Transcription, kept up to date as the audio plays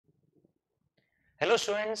Hello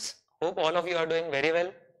students, hope all of you are doing very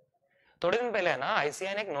well. थोड़े दिन पहले है ना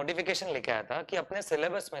आईसीआई ने एक नोटिफिकेशन लेके आया था कि अपने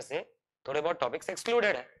सिलेबस में से थोड़े बहुत टॉपिक्स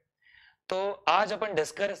एक्सक्लूडेड है। तो आज अपन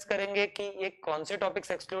डिस्कस करेंगे कि ये कौन से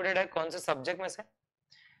टॉपिक्स एक्सक्लूडेड है, कौन से सब्जेक्ट में से।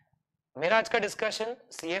 मेरा आज का discussion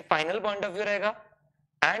CA final point of view रहेगा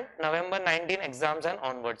and November 19 exams and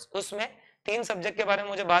onwards. उसमें तीन सब्जेक्ट के बारे में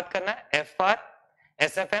मुझे बात करना है, एफआर,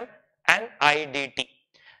 एसएफएम एंड आईडीटी।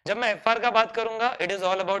 जब मैं एफआर का बात करूंगा it is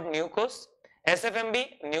all about new course, SFM भी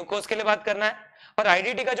न्यू कोर्स के लिए बात करना है, और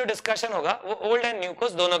आईडीटी का जो डिस्कशन होगा वो ओल्ड एंड न्यू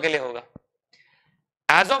कोर्स दोनों के लिए होगा।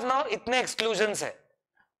 एज ऑफ नाउ इतने एक्सक्लूजन्स है।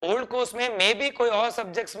 ओल्ड कोर्स में मे बी कोई और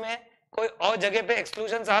सब्जेक्ट्स में कोई और जगह पे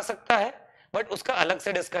एक्सक्लूजन्स आ सकता है, बट उसका अलग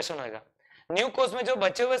से डिस्कशन होगा। न्यू कोर्स में जो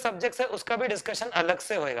बचे हुए सब्जेक्ट्स है उसका भी डिस्कशन अलग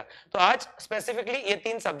से होएगा। तो आज स्पेसिफिकली ये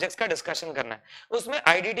तीन सब्जेक्ट्स का डिस्कशन करना है। उसमें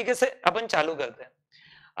आईडीटी के से अपन चालू करते हैं।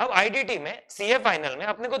 अब आईडीटी में सीए फाइनल में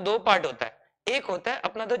अपने को दो पार्ट होता है, एक होता है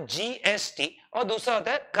अपना तो जीएसटी और दूसरा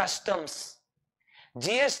होता है कस्टम्स।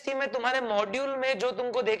 जीएसटी में तुम्हारे मॉड्यूल में जो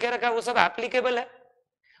तुमको देखे रखा है वो सब एप्लीकेबल है,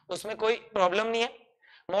 उसमें कोई प्रॉब्लम नहीं है।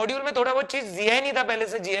 मॉड्यूल में थोड़ा बहुत चीज दिया ही नहीं था पहले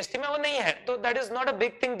से, जीएसटी में वो नहीं है, तो that is not a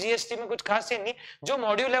big thing. GST में कुछ खास चीज नहीं, जो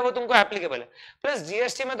मॉड्यूल है वो तुमको एप्लीकेबल है। प्लस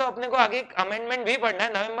जीएसटी में तो अपने को आगे अमेंडमेंट भी पढ़ना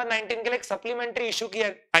है। नवंबर 19 के लिए एक सप्लीमेंट्री इशू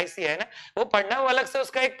किया आईसीआई ने, वो पढ़ना है, वो अलग से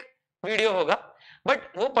उसका एक वीडियो होगा,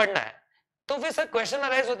 बट वो पढ़ना है। तो फिर सर क्वेश्चन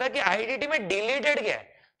अराइज होता है कि आईडीटी में डिलीटेड क्या है।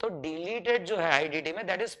 तो डिलीटेड जो है आईडीटी में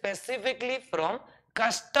that is specifically from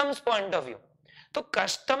customs point of view. तो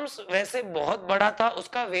कस्टम्स वैसे बहुत बड़ा था,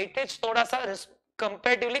 उसका वेटेज थोड़ा सा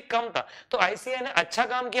कंपैरेटिवली कम था, तो आईसीआई ने अच्छा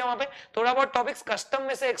काम किया वहां पे, थोड़ा बहुत टॉपिक्स कस्टम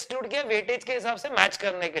में से एक्सक्लूड किया वेटेज के हिसाब से मैच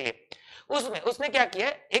करने के लिए। उसमें उसने क्या किया,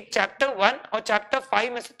 एक चैप्टर 1 और चैप्टर 5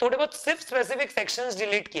 में से थोड़े बहुत सिर्फ स्पेसिफिक सेक्शंस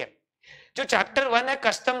डिलीट किए। जो चैप्टर 1 है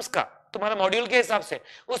कस्टम्स का तुम्हारा मॉड्यूल के हिसाब से,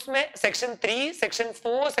 उसमें सेक्शन 3, सेक्शन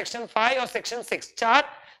 4, सेक्शन 5 और सेक्शन 6, चार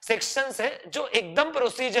सेक्शंस है जो एकदम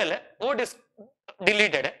प्रोसीजर है, वो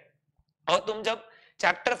डिलीटेड है। और तुम जब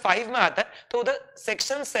चैप्टर 5 में आता है तो उधर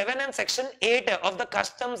सेक्शन 7 एंड सेक्शन 8 है ऑफ द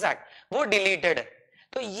कस्टम्स एक्ट, वो डिलीटेड है।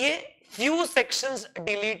 तो ये फ्यू सेक्शंस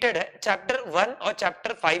डिलीटेड है चैप्टर 1 और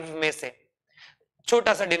चैप्टर 5 में से,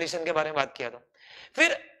 छोटा सा डिलीशन के बारे में बात किया। तो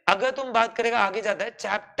फिर अगर तुम बात करेगा आगे जाता है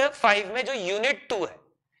चैप्टर 5 में जो यूनिट 2 है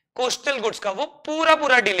कोस्टल गुड्स का, वो पूरा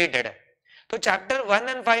पूरा डिलीटेड है। तो चैप्टर 1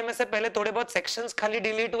 एंड 5 में से पहले थोड़े बहुत सेक्शंस खाली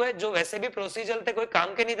डिलीट हुए जो वैसे भी प्रोसीजर थे, कोई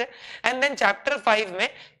काम के नहीं थे। एंड देन चैप्टर 5 में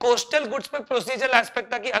कोस्टल गुड्स पे प्रोसीजर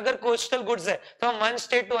एस्पेक्ट था कि अगर कोस्टल गुड्स है from one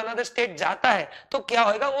state to another state जाता है तो क्या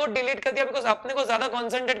होगा, वो डिलीट कर दिया, बिकॉज अपने को ज्यादा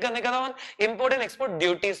कॉन्सेंट्रेट करने का था on import and export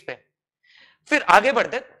duties पे। फिर आगे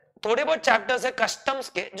बढ़ते, थोड़े बहुत चैप्टर्स है कस्टम्स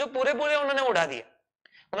के जो पूरे पूरे उन्होंने उड़ा दिए।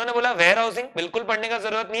 उन्होंने बोला वेयर हाउसिंग बिल्कुल पढ़ने का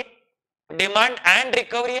जरूरत नहीं है, डिमांड एंड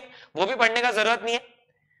रिकवरी है वो भी पढ़ने का जरूरत नहीं है,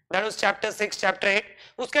 दैट वाज चैप्टर 6, चैप्टर 8।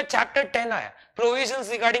 उसका चैप्टर 10 आया, provisions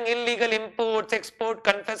regarding illegal imports, export,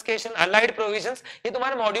 confiscation, allied provisions. ये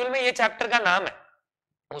तुम्हारे मॉड्यूल में ये चैप्टर का नाम है।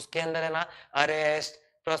 उसके अंदर है ना अरेस्ट,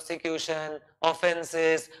 प्रोसिक्यूशन,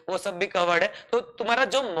 ऑफेंसेस, वो सब भी कवर्ड है। तो तुम्हारा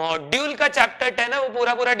जो मॉड्यूल का चैप्टर 10 है वो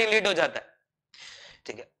पूरा पूरा डिलीट हो जाता है,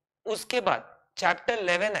 ठीक है। उसके बाद चैप्टर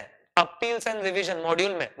 11 है अपील्स एंड रिवीजन,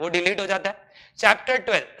 मॉड्यूल में वो डिलीट हो जाता है। चैप्टर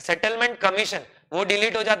 12 सेटलमेंट कमीशन, वो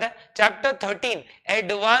डिलीट हो जाता है। चैप्टर 13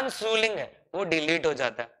 एडवांस रूलिंग है, वो डिलीट हो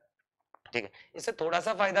जाता है, ठीक है। इससे थोड़ा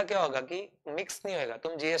सा फायदा क्या होगा कि मिक्स नहीं होगा,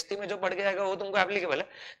 तुम जीएसटी में जो पढ़ के जाएगा वो तुमको एप्लीकेबल है,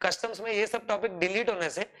 कस्टम्स में ये सब टॉपिक डिलीट होने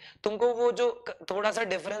से तुमको वो जो थोड़ा सा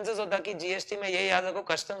डिफरेंसेस होता है कि जीएसटी में ये याद रखो,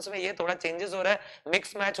 कस्टम्स में ये थोड़ा चेंजेस हो रहा है,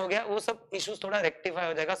 मिक्स मैच हो गया, वो सब इश्यूज थोड़ा रेक्टिफाई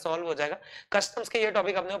हो जाएगा, सॉल्व हो जाएगा। कस्टम्स के ये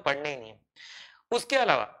टॉपिक अपने को पढ़ने ही नहीं है। उसके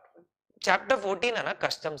अलावा चैप्टर 14 है ना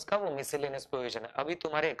कस्टम्स का, वो मिसलेनियस प्रोविजन है। अभी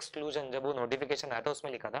तुम्हारे एक्सक्लूजन जब वो नोटिफिकेशन आया था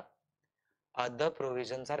उसमें लिखा था other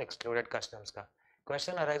provisions are excluded customs का।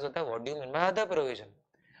 क्वेश्चन अराइज होता है what do you mean by other provision.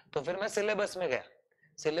 तो फिर मैं सिलेबस में गया,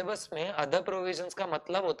 सिलेबस में अदर प्रोविजंस का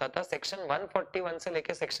मतलब होता था सेक्शन 141 से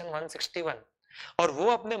लेके सेक्शन 161, और वो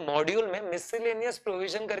अपने मॉड्यूल में मिसलेनियस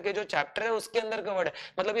प्रोविजन करके जो चैप्टर है उसके अंदर कवर्ड है।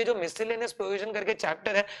 मतलब ये जो मिसलेनियस प्रोविजन करके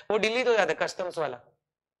चैप्टर है वो डिलीट हो जाता है कस्टम्स वाला,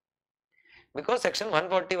 बिकॉज सेक्शन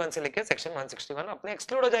 141 से लेके सेक्शन 161 अपने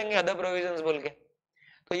एक्सक्लूड हो जाएंगे अदर प्रोविजंस बोल के।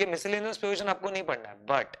 तो ये मिसलेनियस प्रोविजन आपको नहीं पढ़ना है।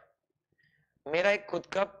 बट मेरा एक खुद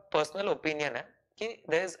का पर्सनल ओपिनियन है कि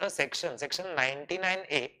there is a section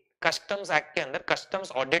 99A customs act के अंदर,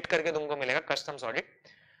 कस्टम्स ऑडिट करके तुमको मिलेगा, कस्टम्स ऑडिट,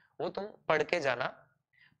 वो तुम पढ़ के जाना।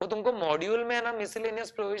 वो तुमको मॉड्यूल में है ना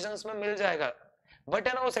मिसलेनियस प्रोविजंस में मिल जाएगा, बट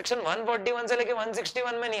है ना वो सेक्शन 141 से लेके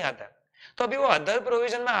 161 में नहीं आता है। तो अभी वो अदर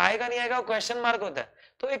प्रोविजन में आएगा नहीं आएगा, क्वेश्चन मार्क होता है।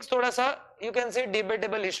 तो एक थोड़ा सा you can say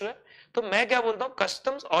debatable issue है। तो मैं क्या बोलता हूँ,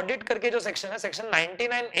 कस्टम्स ऑडिट करके जो सेक्शन है सेक्शन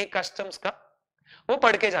 99A कस्टम्स का, वो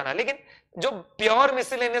पढ़ के जाना। लेकिन जो प्योर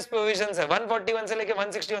मिसलेनियस प्रोविजंस है 141 से लेके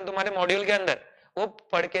 161 तुम्हारे मॉड्यूल के अंदर, वो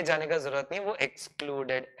पढ़ के जाने का जरूरत नहीं, वो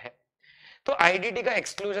एक्सक्लूडेड है। तो आईडीटी का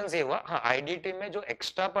एक्सक्लूजन ये हुआ। हाँ, आईडीटी में जो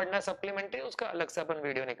एक्स्ट्रा पढ़ना सप्लीमेंट्री उसका अलग से अपन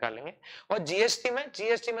वीडियो निकालेंगे। और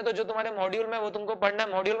जीएसटी में तो जो तुम्हारे मॉड्यूल में वो तुमको पढ़ना है,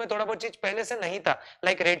 मॉड्यूल में थोड़ा बहुत चीज पहले से नहीं था,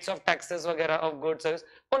 लाइक रेट्स ऑफ टैक्सेस वगैरह ऑफ गुड्स सर्विस,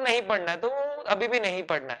 वो नहीं पढ़ना है तो अभी भी नहीं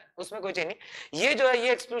पढ़ना है, उसमें कोई चीज नहीं। ये जो है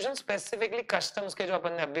ये एक्सक्लूजन स्पेसिफिकली कस्टम्स के जो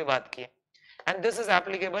अपन ने अभी बात की है, and this is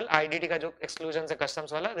applicable, IDT का जो एक्सक्लूजन है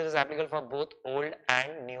कस्टम्स वाला, this is applicable for both old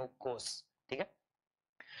and new course. ठीक है,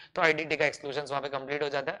 तो आईडीटी का एक्सक्लूजन वहां पे कंप्लीट हो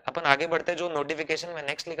जाता है। अपन आगे बढ़ते हैं, जो नोटिफिकेशन में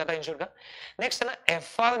नेक्स्ट लिखा था इंश्योर का, नेक्स्ट है ना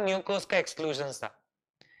एफआर न्यू कोर्स का एक्सक्लूजन था।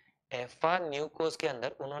 एफआर न्यू कोर्स के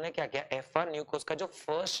अंदर उन्होंने क्या किया, एफआर न्यू कोर्स का जो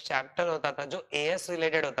फर्स्ट चैप्टर होता था जो एएस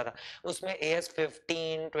रिलेटेड होता था, उसमें एएस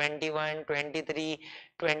 15, 21, 23,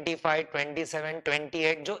 25, 27,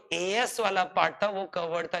 28 जो एएस वाला पार्ट था वो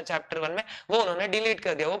कवर्ड था चैप्टर 1 में, वो उन्होंने डिलीट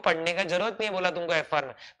कर दिया, वो पढ़ने का जरूरत नहीं है बोला तुमको एफआर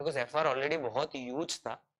में, बिकॉज एफआर ऑलरेडी बहुत ह्यूज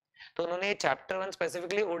था। तो उन्होंने ये चैप्टर 1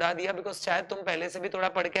 स्पेसिफिकली उड़ा दिया, बिकॉज शायद तुम पहले से भी थोड़ा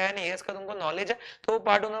पढ़ के आए, नहीं इसका तुमको नॉलेज है, तो वो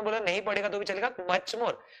पार्ट उन्होंने बोला नहीं पढ़ेगा तो भी चलेगा, much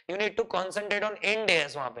more you need to concentrate on Ind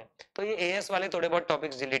AS वहां पे, तो ये एएस वाले थोड़े बहुत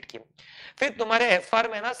टॉपिक्स डिलीट किए। फिर तुम्हारे एफआर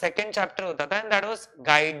में ना सेकंड चैप्टर होता था, and that was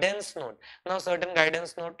guidance note. Now certain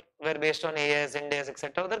guidance note where based on as, Ind AS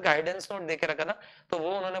etcetera, उधर गाइडेंस नोट देके रखा था, तो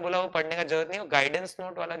वो उन्होंने बोला वो पढ़ने का जरूरत नहीं, गाइडेंस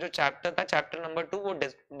नोट वाला जो चैप्टर था, चैप्टर नंबर 2, वो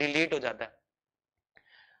डिलीट हो जाता है,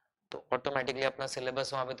 तो ऑटोमेटिकली अपना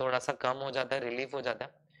सिलेबस वहां पे थोड़ा सा कम हो जाता है, रिलीफ हो जाता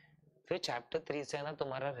है। फिर चैप्टर 3 से है ना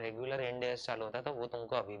तुम्हारा रेगुलर एंड एएस चालू होता है, तो वो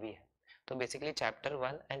तुमको अभी भी है। तो basically chapter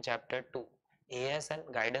 1 and chapter 2 as and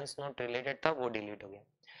guidance note related था, वो डिलीट हो गया।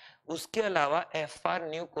 उसके अलावा एफआर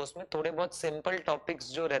न्यू कोर्स में थोड़े बहुत सिंपल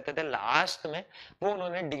टॉपिक्स जो रहते थे लास्ट में, वो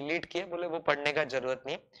उन्होंने डिलीट किए, बोले वो पढ़ने का जरूरत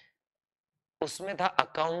नहीं। उसमें था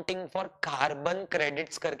अकाउंटिंग फॉर कार्बन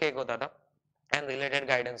क्रेडिट्स करके एक होता था, एंड रिलेटेड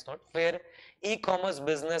गाइडेंस नोट। फिर ई कॉमर्स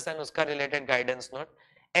बिजनेस एंड उसका related guidance note,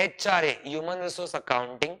 HRA human resource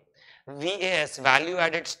accounting, वीएएस value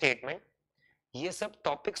added statement, ये सब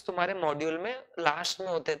टॉपिक्स तुम्हारे मॉड्यूल में लास्ट में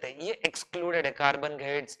होते थे, ये एक्सक्लूडेड है। Carbon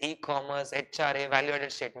credits, e commerce, HRA, value added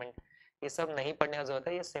statement, ये सब नहीं पढ़ने का जरूरत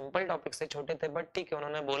है, ये सिंपल टॉपिक्स से छोटे थे, बट ठीक है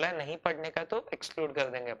उन्होंने बोला है नहीं पढ़ने का तो एक्सक्लूड कर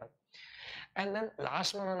देंगे अपन। एंड देन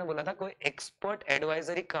लास्ट में उन्होंने बोला था कोई एक्सपर्ट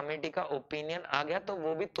एडवाइजरी कमेटी का ओपिनियन आ गया तो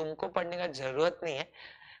वो भी तुमको पढ़ने का जरूरत नहीं है,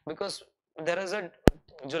 बिकॉज देयर इज अ,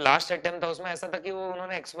 जो लास्ट अटेम्प्ट था उसमें ऐसा था कि वो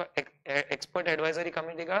उन्होंने एक्सपर्ट एडवाइजरी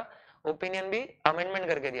कमेटी का ओपिनियन भी अमेंडमेंट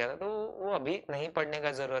करके दिया था, तो वो अभी नहीं पढ़ने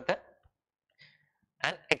का जरूरत है।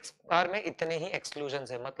 एंड एक्सआर में इतने ही एक्सक्लूजन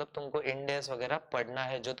है, मतलब तुमको इंडेस वगैरह पढ़ना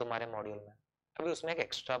है जो तुम्हारे मॉड्यूल में। अभी उसमें एक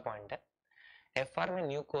एक्स्ट्रा पॉइंट है, एफआर में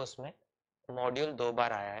न्यू कोर्स में मॉड्यूल 2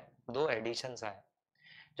 बार आया है, 2 एडिशंस आए।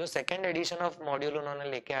 जो सेकंड एडिशन ऑफ मॉड्यूल उन्होंने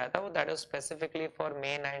लेके आया था वो that was specifically for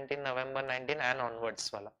May 19, November 19 and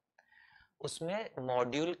onwards वाला। उसमें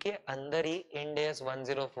मॉड्यूल के अंदर ही इंडेस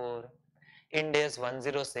 104, इंडेस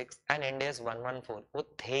 106 एंड इंडेस 114 वो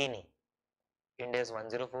थे ही नहीं। इंडेस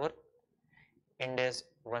 104, इंडेस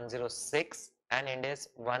 106 एंड इंडेस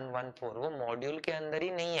 114 वो मॉड्यूल के अंदर ही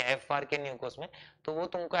नहीं है एफआर के न्यू कोर्स में, तो वो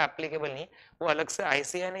तुमको एप्लीकेबल नहीं। वो अलग से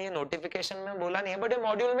आईसीआई ने ये नोटिफिकेशन में बोला नहीं है, बट ये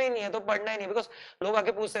मॉड्यूल में ही नहीं है तो पढ़ना ही नहीं, बिकॉज लोग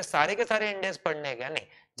आके पूछते हैं सारे के सारे इंडेस पढ़ने हैं क्या, नहीं,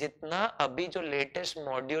 जितना अभी जो लेटेस्ट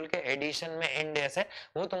मॉड्यूल के एडिशन में इंडेस है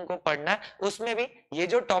वो तुमको पढ़ना है। उसमें भी ये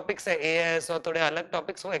जो टॉपिक्स है एएस और थोड़े अलग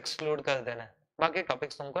टॉपिक्स वो एक्सक्लूड कर देना है, बाकी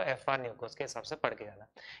टॉपिक्स तुमको एफआर न्यू कोर्स के हिसाब से पढ़ के जाना।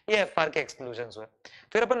 ये एफआर के एक्सक्लूजन हुए।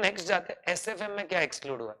 फिर अपन नेक्स्ट जाते हैं एसएफएम में क्या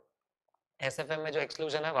एक्सक्लूड हुआ। एसएफएम में जो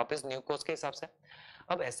एक्सक्लूजन है वापस न्यू कोर्स के हिसाब से।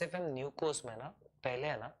 अब एसएफएम न्यू कोर्स में ना पहले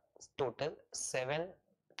है ना टोटल 7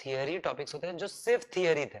 थियरी टॉपिक्स होते हैं जो सिर्फ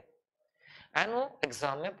थियरी थे, एंड वो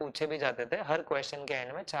एग्जाम में पूछे भी जाते थे, हर क्वेश्चन के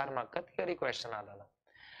एंड में 4 मार्क का थियरी क्वेश्चन आता था।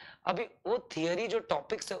 अभी वो थियरी जो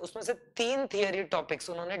टॉपिक्स है उसमें से 3 थियरी टॉपिक्स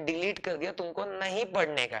उन्होंने डिलीट कर दिया, तुमको नहीं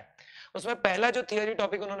पढ़ने का है। उसमें पहला जो थियरी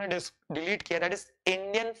टॉपिक उन्होंने डिलीट किया that is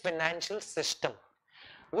Indian financial system.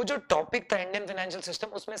 वो जो टॉपिक था इंडियन फाइनेंशियल सिस्टम,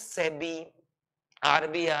 उसमें सेबी,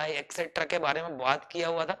 आरबीआई एक्सेट्रा के बारे में बात किया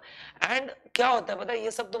हुआ था। एंड क्या होता है पता है,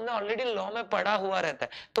 ये सब तुमने ऑलरेडी लॉ में पढ़ा हुआ रहता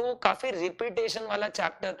है, तो वो काफी रिपीटेशन वाला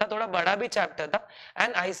चैप्टर था, थोड़ा बड़ा भी चैप्टर था,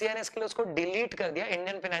 एंड आईसीआई ने इसके लिए उसको डिलीट कर दिया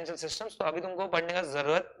इंडियन फाइनेंशियल सिस्टम्स, तो अभी तुमको पढ़ने का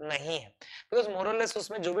जरूरत नहीं है, बिकॉज मोरलेस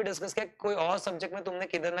उसमें जो भी डिस्कस किया कोई और सब्जेक्ट में तुमने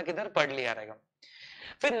किधर ना किधर पढ़ लिया रहेगा।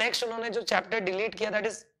 फिर नेक्स्ट उन्होंने जो चैप्टर डिलीट किया that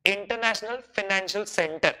is international financial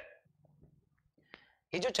centre.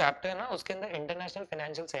 ये जो चैप्टर है ना उसके अंदर इंटरनेशनल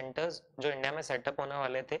फाइनेंशियल सेंटर्स जो इंडिया में सेटअप होने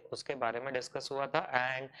वाले थे उसके बारे में डिस्कस हुआ था,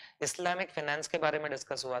 एंड इस्लामिक फाइनेंस के बारे में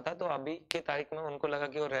डिस्कस हुआ था, तो अभी के तारीख में उनको लगा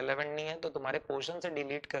कि वो रेलेवेंट नहीं है तो तुम्हारे पोर्शन से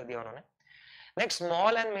डिलीट कर दिया उन्होंने। Next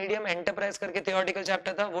small and medium enterprise करके थियोरेटिकल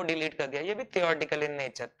चैप्टर था, वो डिलीट कर दिया, ये भी थियोरेटिकल इन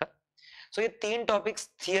नेचर था। सो ये 3 टॉपिक्स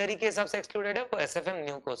थियरी के हिसाब से एक्सक्लूडेड है, वो एसएफएम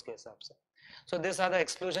न्यू कोर्स के हिसाब से। So this are the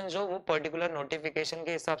exclusion जो वो पर्टिकुलर नोटिफिकेशन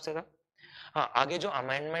के हिसाब से था। हाँ, आगे जो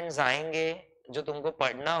अमेंडमेंट्स आएंगे जो तुमको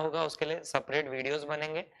पढ़ना होगा उसके लिए सेपरेट वीडियोस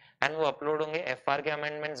बनेंगे एंड वो अपलोड होंगे। एफआर के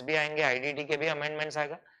अमेंडमेंट्स भी आएंगे, आईडीटी के भी अमेंडमेंट्स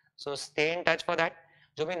आएगा। So stay in touch for that.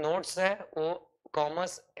 जो भी नोट्स है वो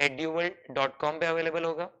commerceeduworld.com पे अवेलेबल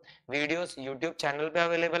होगा, वीडियोस यूट्यूब चैनल पे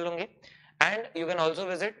अवेलेबल होंगे and you can also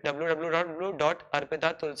visit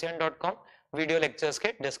www.arpitatulsian.com video lectures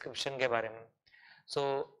के डिस्क्रिप्शन के बारे में। So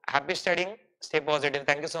happy studying, stay positive,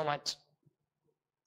 thank you so much.